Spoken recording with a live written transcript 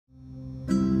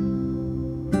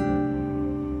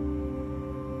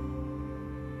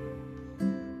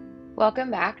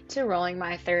Welcome back to Rolling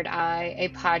My Third Eye, a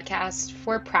podcast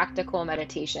for practical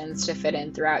meditations to fit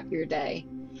in throughout your day.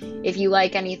 If you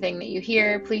like anything that you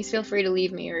hear, please feel free to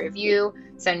leave me a review,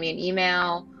 send me an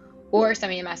email, or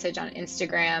send me a message on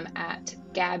Instagram at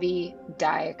Gabby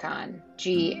Diakon,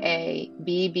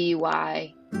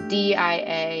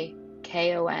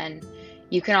 GABBYDIAKON.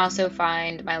 You can also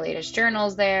find my latest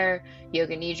journals there,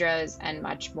 yoga nidras, and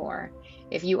much more.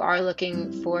 If you are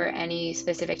looking for any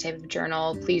specific type of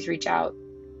journal, please reach out,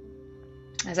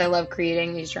 as I love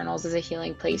creating these journals as a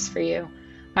healing place for you.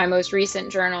 My most recent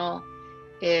journal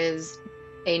is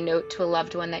a note to a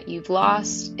loved one that you've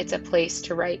lost. It's a place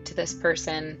to write to this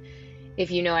person.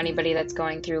 If you know anybody that's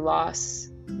going through loss,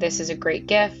 this is a great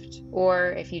gift,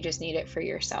 or if you just need it for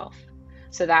yourself.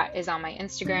 So that is on my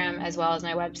Instagram as well as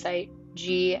my website,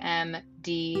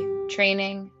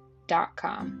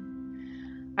 gmdtraining.com.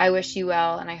 I wish you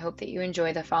well, and I hope that you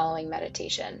enjoy the following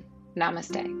meditation.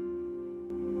 Namaste.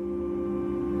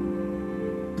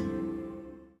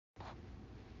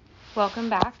 Welcome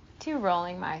back to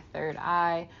Rolling My Third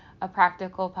Eye, a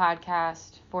practical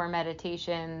podcast for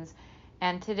meditations.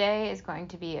 And today is going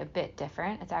to be a bit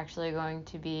different. It's actually going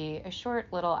to be a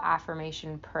short little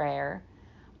affirmation prayer.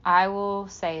 I will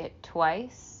say it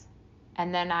twice,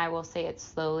 and then I will say it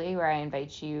slowly, where I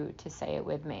invite you to say it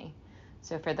with me.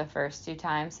 So for the first 2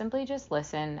 times, simply just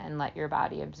listen and let your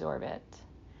body absorb it.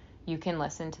 You can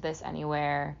listen to this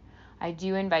anywhere. I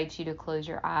do invite you to close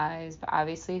your eyes, but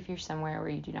obviously if you're somewhere where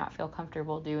you do not feel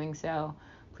comfortable doing so,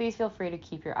 please feel free to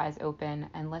keep your eyes open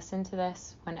and listen to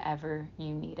this whenever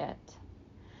you need it.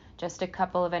 Just a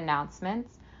couple of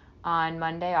announcements. On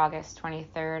Monday, August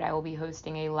 23rd, I will be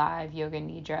hosting a live yoga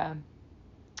nidra,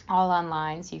 all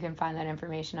online, so you can find that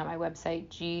information on my website,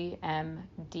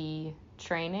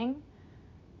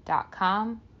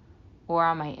 gmdtraining.com, or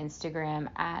on my Instagram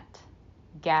at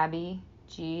Gabby,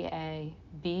 Gabby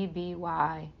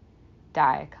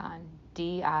Diakon,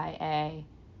 Diakon.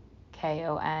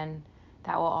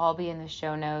 That will all be in the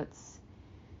show notes.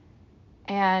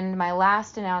 And my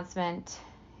last announcement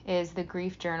is the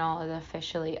grief journal is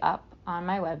officially up on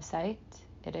my website.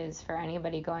 It is for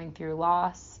anybody going through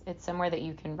loss. It's somewhere that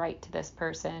you can write to this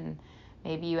person.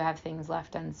 Maybe you have things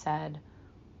left unsaid,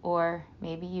 or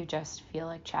maybe you just feel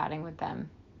like chatting with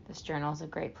them. This journal is a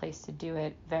great place to do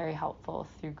it, very helpful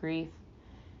through grief.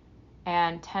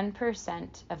 And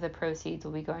 10% of the proceeds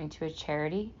will be going to a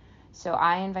charity. So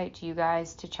I invite you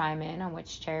guys to chime in on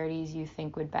which charities you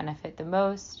think would benefit the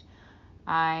most.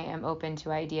 I am open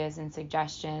to ideas and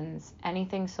suggestions.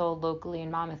 Anything sold locally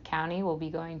in Monmouth County will be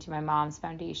going to my mom's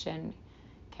foundation,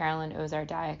 Carolyn Ozar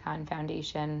Diakon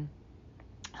Foundation,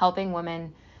 helping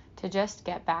women to just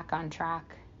get back on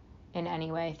track in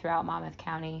any way throughout Monmouth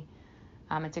County.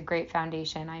 It's a great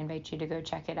foundation. I invite you to go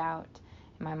check it out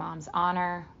in my mom's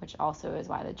honor, which also is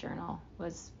why the journal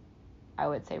was, I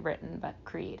would say, written but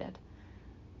created.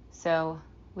 So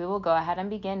we will go ahead and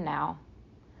begin now.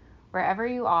 Wherever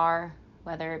you are,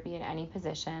 whether it be in any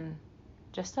position,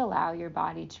 just allow your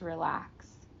body to relax.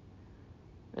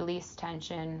 Release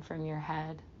tension from your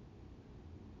head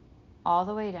all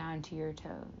the way down to your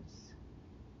toes.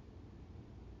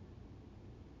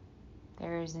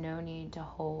 There is no need to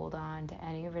hold on to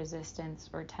any resistance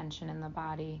or tension in the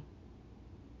body.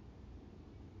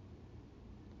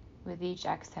 With each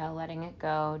exhale, letting it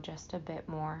go just a bit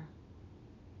more.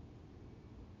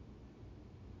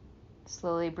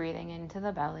 Slowly breathing into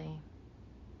the belly.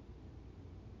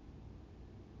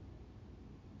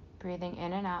 Breathing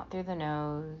in and out through the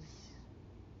nose.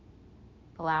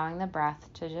 Allowing the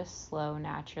breath to just slow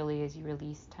naturally as you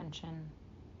release tension.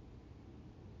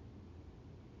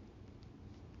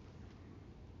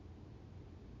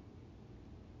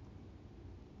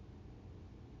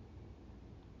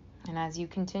 And as you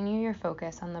continue your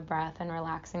focus on the breath and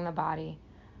relaxing the body,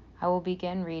 I will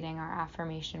begin reading our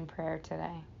affirmation prayer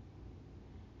today.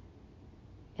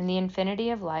 In the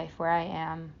infinity of life where I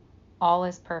am, all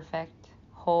is perfect,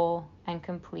 whole, and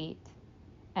complete,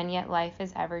 and yet life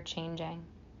is ever changing.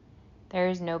 There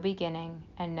is no beginning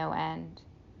and no end,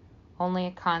 only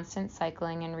a constant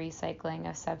cycling and recycling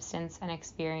of substance and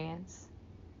experience.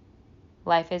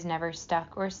 Life is never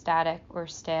stuck or static or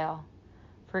stale,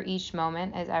 for each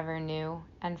moment is ever new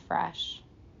and fresh.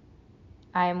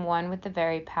 I am one with the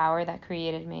very power that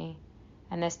created me,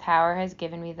 and this power has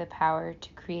given me the power to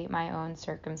create my own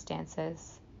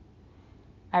circumstances.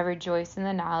 I rejoice in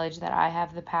the knowledge that I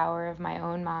have the power of my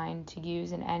own mind to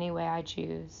use in any way I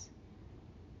choose.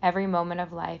 Every moment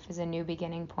of life is a new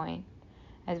beginning point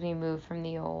as we move from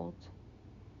the old.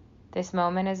 This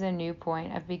moment is a new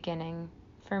point of beginning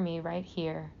for me right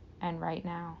here and right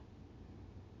now.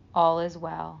 All is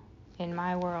well in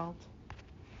my world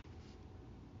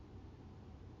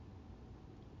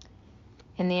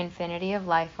In the infinity of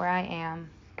life where I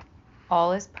am,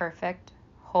 all is perfect,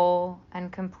 whole,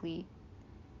 and complete,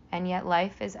 and yet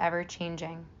life is ever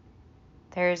changing.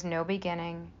 There is no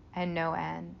beginning and no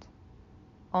end,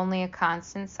 only a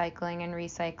constant cycling and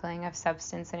recycling of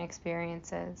substance and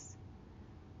experiences.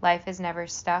 Life is never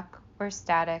stuck or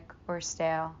static or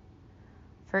stale,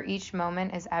 for each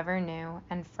moment is ever new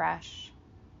and fresh.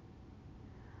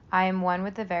 I am one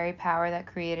with the very power that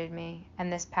created me, and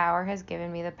this power has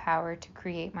given me the power to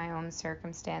create my own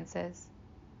circumstances.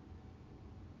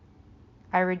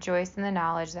 I rejoice in the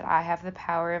knowledge that I have the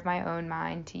power of my own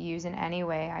mind to use in any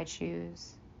way I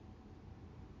choose.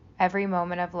 Every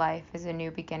moment of life is a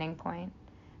new beginning point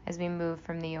as we move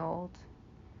from the old.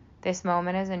 This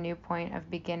moment is a new point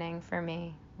of beginning for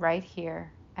me, right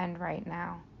here and right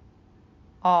now.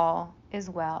 All is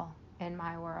well in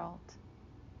my world.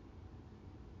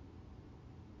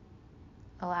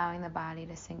 Allowing the body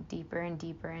to sink deeper and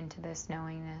deeper into this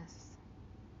knowingness.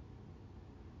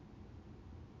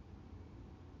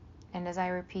 And as I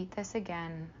repeat this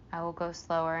again, I will go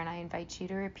slower, and I invite you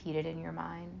to repeat it in your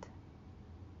mind.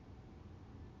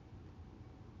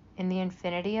 In the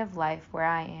infinity of life where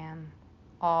I am,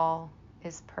 all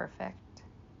is perfect.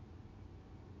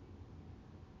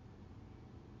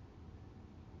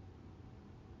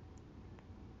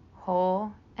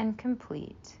 Whole and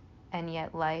complete, and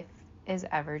yet life is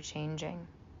ever changing.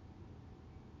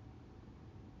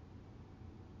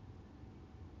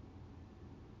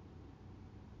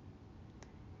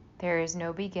 There is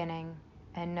no beginning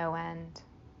and no end,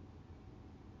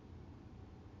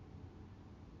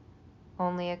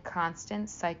 only a constant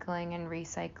cycling and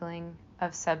recycling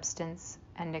of substance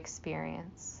and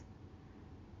experience.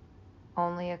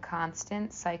 Only a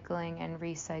constant cycling and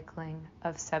recycling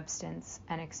of substance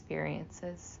and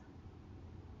experiences.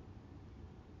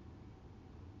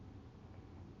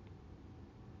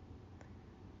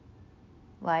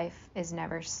 Life is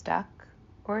never stuck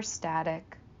or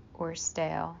static or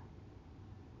stale.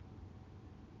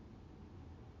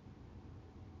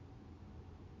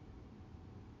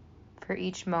 For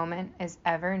each moment is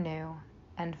ever new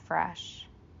and fresh.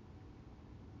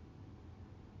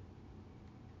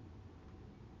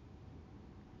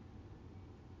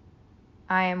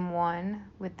 I am one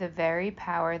with the very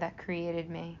power that created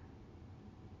me.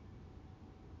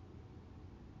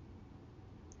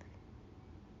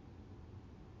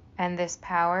 And this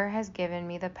power has given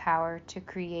me the power to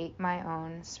create my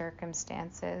own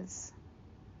circumstances.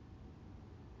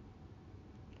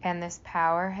 And this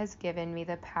power has given me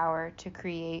the power to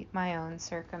create my own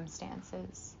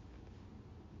circumstances.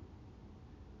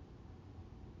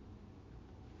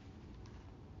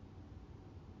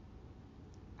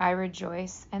 I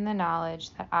rejoice in the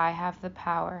knowledge that I have the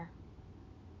power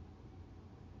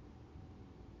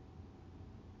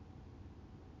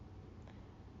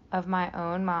of my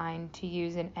own mind to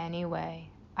use in any way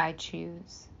I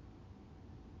choose.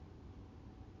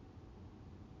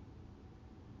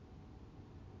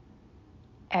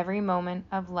 Every moment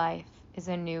of life is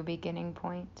a new beginning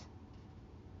point.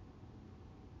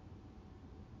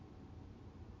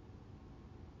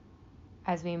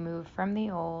 As we move from the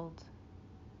old,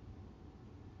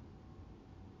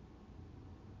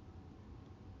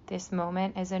 this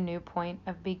moment is a new point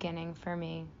of beginning for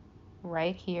me,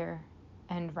 right here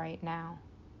and right now.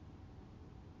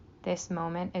 This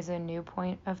moment is a new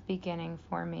point of beginning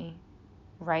for me,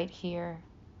 right here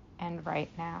and right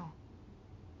now.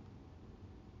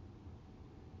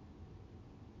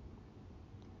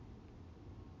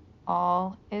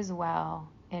 All is well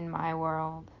in my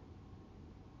world.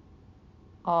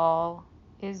 All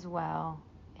is well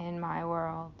in my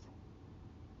world.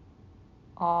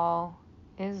 All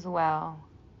is well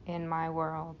in my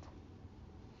world.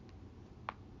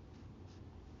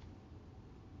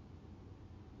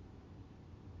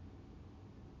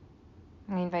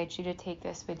 I invite you to take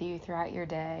this with you throughout your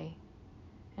day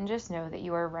and just know that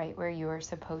you are right where you are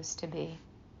supposed to be.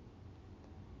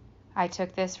 I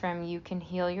took this from You Can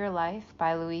Heal Your Life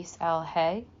by Louise L.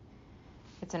 Hay.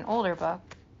 It's an older book,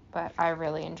 but I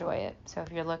really enjoy it. So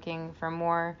if you're looking for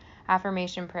more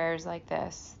affirmation prayers like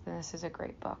this, then this is a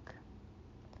great book.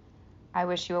 I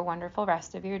wish you a wonderful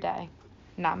rest of your day.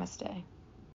 Namaste.